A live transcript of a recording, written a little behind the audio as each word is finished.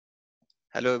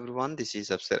Hello everyone, this is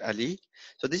Afsar Ali.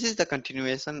 So this is the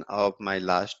continuation of my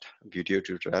last video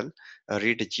tutorial,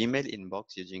 read Gmail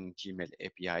inbox using Gmail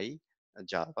API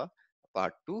Java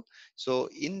part 2. So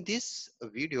in this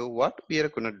video, what we are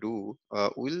going to do,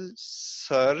 we'll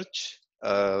search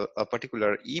a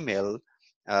particular email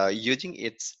using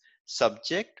its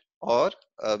subject or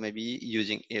maybe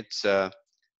using its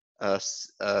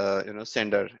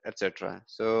sender, etc.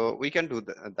 So we can do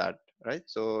that, right?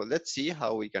 So let's see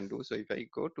how we can do. So if I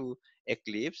go to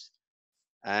Eclipse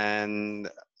and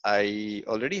I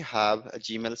already have a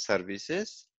Gmail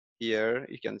services here,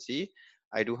 you can see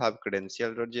I do have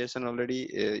credential.json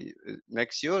already.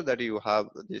 Make sure that you have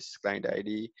this client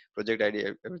ID, project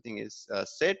ID, everything is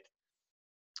set.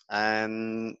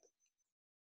 And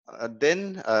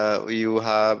then you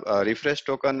have a refresh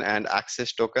token and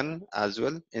access token as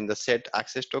well. In the set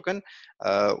access token,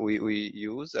 we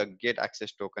use a get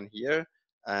access token here,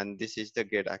 and this is the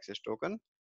get access token.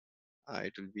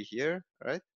 It will be here,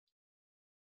 right?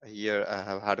 Here I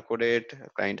have hard coded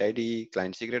client ID,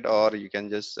 client secret, or you can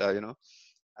just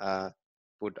uh,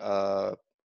 put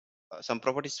some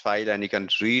properties file, and you can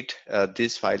read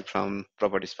this file from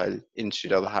properties file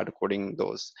instead of hard coding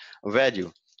those value.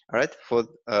 All right, for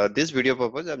this video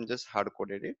purpose, I'm just hard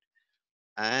coded it.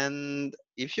 And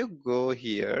if you go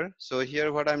here, so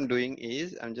here what I'm doing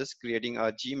is I'm just creating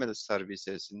a Gmail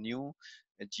services, new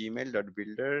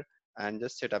gmail.builder, and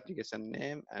just set application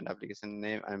name, and application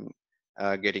name I'm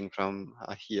getting from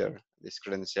here, this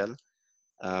credential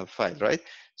file, right?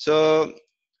 So,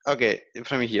 okay,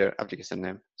 from here, application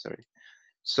name, sorry.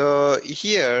 So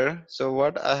here, so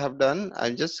what I have done,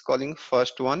 I'm just calling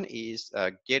first one is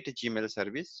get Gmail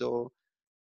service. So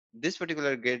this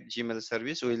particular get Gmail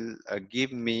service will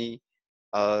give me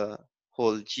a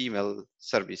whole Gmail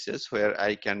services where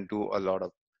I can do a lot of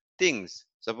things.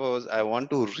 Suppose I want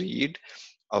to read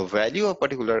a value of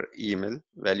particular email,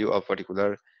 value of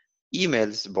particular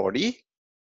email's body.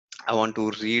 I want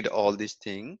to read all this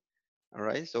thing. All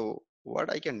right. So what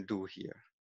I can do here,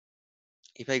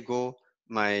 if I go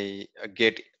my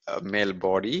get mail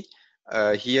body,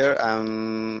 here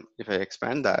if I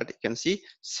expand that, you can see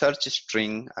search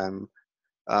string I'm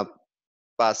uh,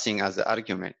 passing as the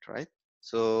argument, right?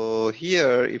 So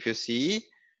here, if you see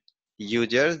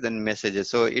users, then messages,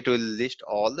 so it will list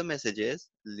all the messages,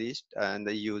 list and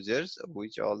the users,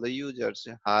 which all the users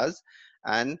has,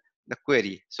 and the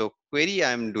query. So query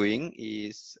I'm doing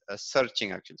is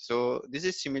searching actually. So this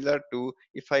is similar to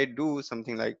if I do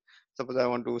something like, suppose I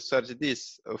want to search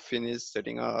this, finish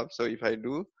setting up. So if I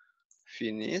do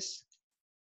finish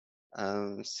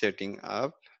setting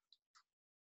up,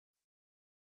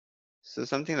 so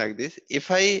something like this, if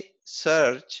I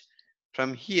search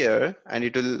from here, and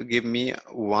it will give me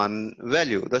one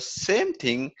value, the same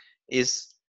thing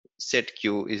is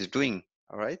setQ is doing.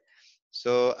 All right,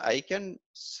 so I can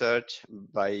search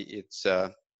by its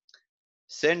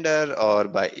sender or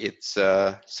by its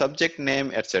subject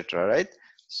name, etc. Right?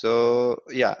 So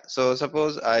yeah, so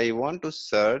suppose I want to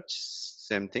search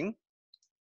same thing,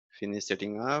 finish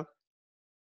setting up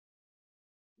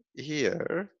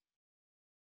here.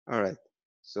 All right,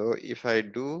 so if I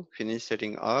do finish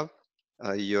setting up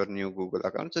your new Google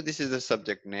account, so this is the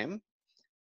subject name,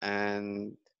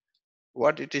 and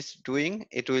what it is doing,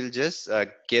 it will just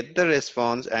get the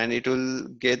response, and it will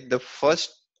get the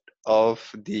first of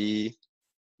the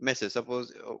message.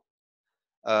 Suppose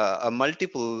a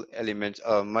multiple elements,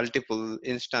 multiple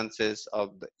instances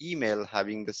of the email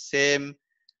having the same,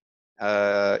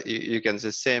 you can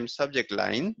say same subject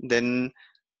line, then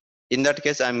in that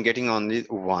case I'm getting only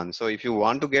one. So if you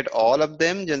want to get all of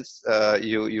them, just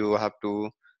you have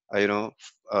to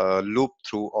loop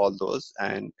through all those,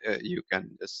 and you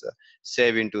can just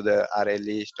save into the array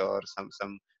list or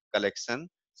some collection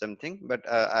something, but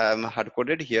I'm hard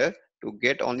coded here to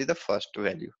get only the first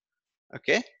value.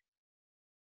 Okay,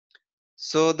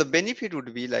 so the benefit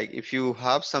would be like if you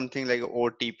have something like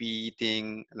OTP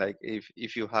thing, like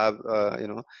if you have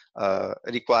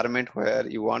requirement where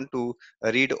you want to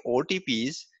read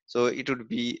OTPs, so it would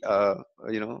be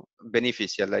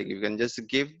beneficial. Like you can just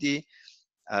give the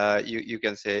you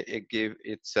can say give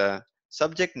its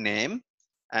subject name,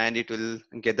 and it will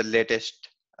get the latest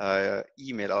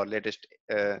email or latest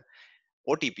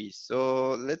OTP.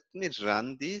 So let me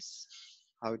run this,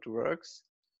 how it works.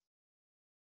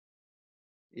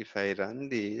 If I run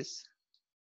this,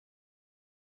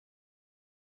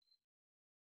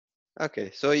 okay,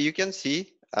 so you can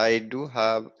see I do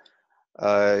have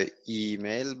a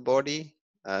email body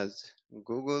as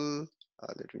Google.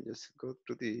 Let me just go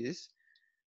to this.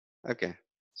 Okay,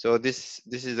 so this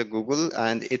is a Google,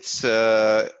 and it's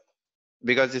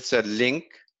because it's a link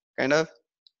kind of.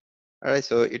 All right,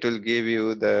 so it will give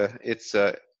you the its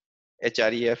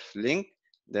href link.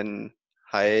 Then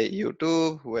hi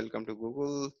YouTube, welcome to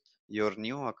Google. Your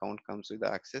new account comes with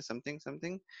access something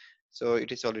something. So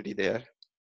it is already there.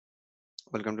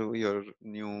 Welcome to your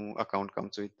new account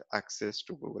comes with access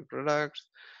to Google products.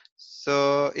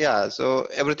 So yeah, so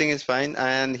everything is fine.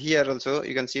 And here also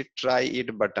you can see try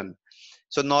it button.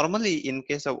 So normally in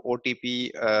case of OTP,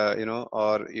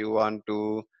 or you want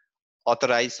to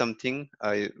authorize something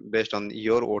based on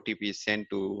your OTP sent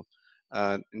to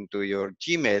into your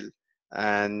Gmail,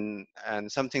 and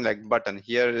something like button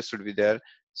here it should be there.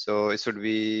 So it should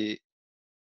be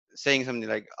saying something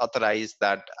like authorize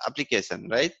that application,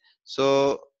 right?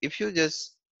 So if you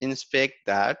just inspect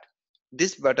that,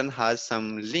 this button has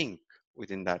some link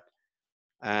within that,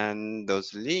 and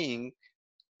those link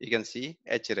you can see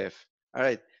href. All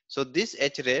right, so this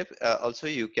href also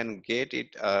you can get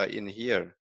it in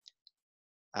here.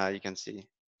 You can see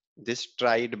this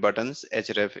tried buttons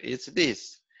href is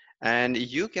this, and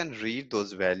you can read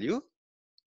those value.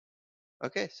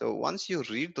 Okay, so once you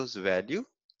read those value,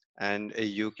 and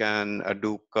you can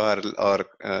do curl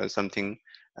or something,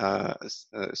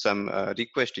 some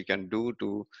request you can do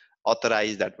to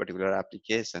authorize that particular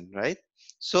application, right?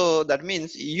 So that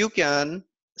means you can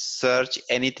search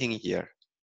anything here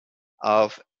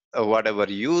of whatever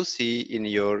you see in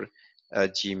your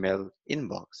Gmail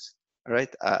inbox, right?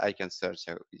 I can search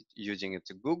using it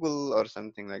to Google or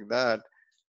something like that.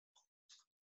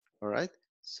 All right.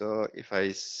 So if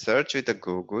I search with a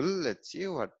Google, let's see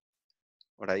what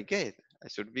I get. I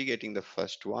should be getting the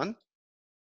first one.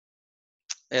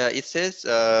 It says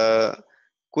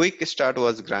quick start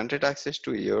was granted access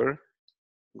to your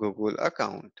Google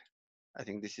account. I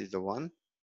think this is the one,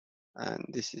 and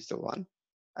this is the one.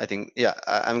 I think, yeah,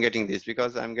 I'm getting this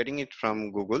because I'm getting it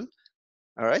from Google.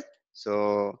 All right.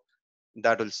 So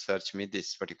that will search me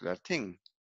this particular thing.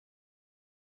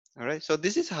 All right. So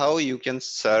this is how you can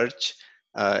search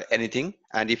anything.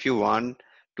 And if you want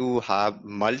to have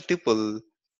multiple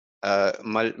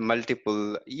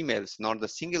multiple emails, not the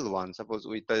single one. Suppose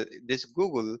with this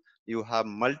Google, you have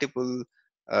multiple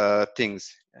things.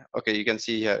 Okay, you can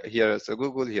see here is a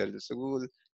Google, here is a Google,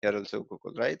 here also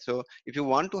Google, right? So if you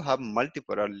want to have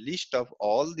multiple or list of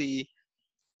all the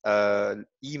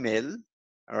email,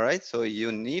 all right, so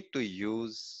you need to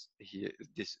use here,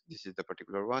 this is the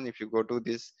particular one. If you go to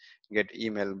this get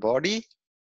email body,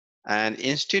 and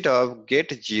instead of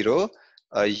get 0,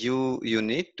 you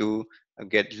need to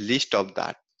get list of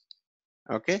that.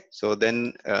 Okay, so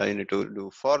then you need to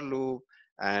do for loop,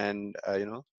 and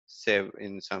save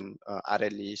in some array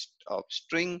list of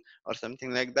string or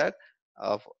something like that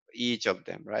of each of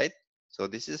them, right? So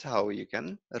this is how you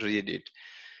can read it.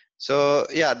 So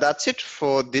yeah, that's it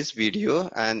for this video.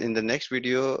 And in the next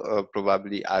video,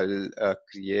 probably I will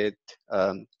create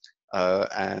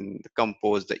and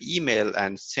compose the email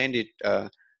and send it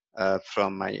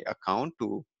from my account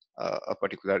to a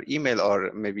particular email,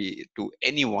 or maybe to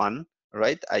anyone,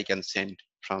 right? I can send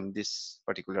from this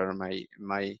particular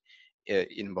my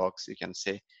inbox, you can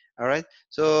say. All right,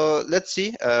 so let's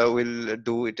see, we'll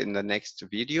do it in the next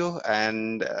video.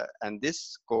 And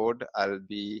this code I'll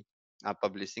be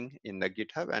publishing in the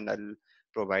GitHub, and I'll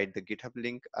provide the GitHub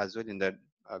link as well in the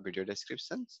video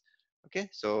descriptions. Okay,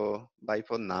 so bye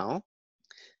for now.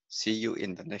 See you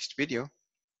in the next video.